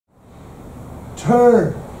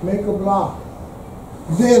turn, make a block.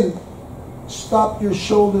 Then stop your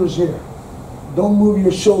shoulders here. Don't move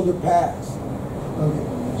your shoulder pads.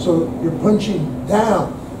 Okay, so you're punching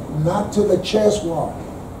down, not to the chest wall.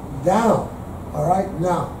 Down, all right?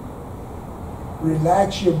 Now,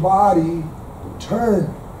 relax your body,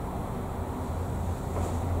 turn.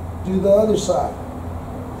 Do the other side,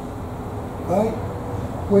 right?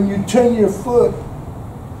 When you turn your foot,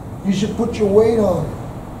 you should put your weight on it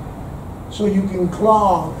so you can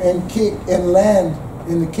claw and kick and land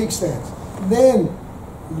in the kickstands. Then,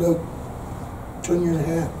 look, turn your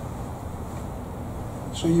hand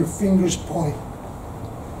so your fingers point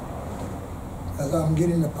as I'm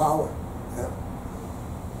getting the power. Yeah.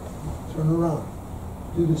 Turn around.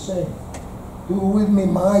 Do the same. Do it with me,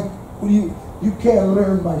 Mike. You can't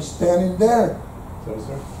learn by standing there. So,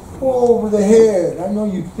 sir? Go over the head. I know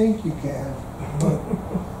you think you can, but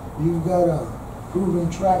you've got a proven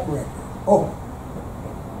track record. Oh.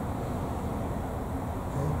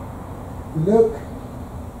 Okay. Look.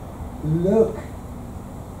 Look.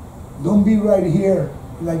 Don't be right here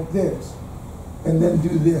like this and then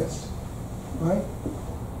do this. Right?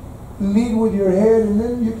 Lead with your head and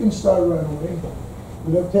then you can start right away.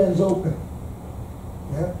 Left hand's open.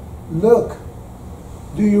 Yeah? Look.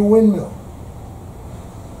 Do your windmill.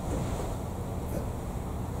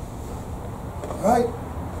 All right?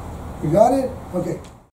 You got it? Okay.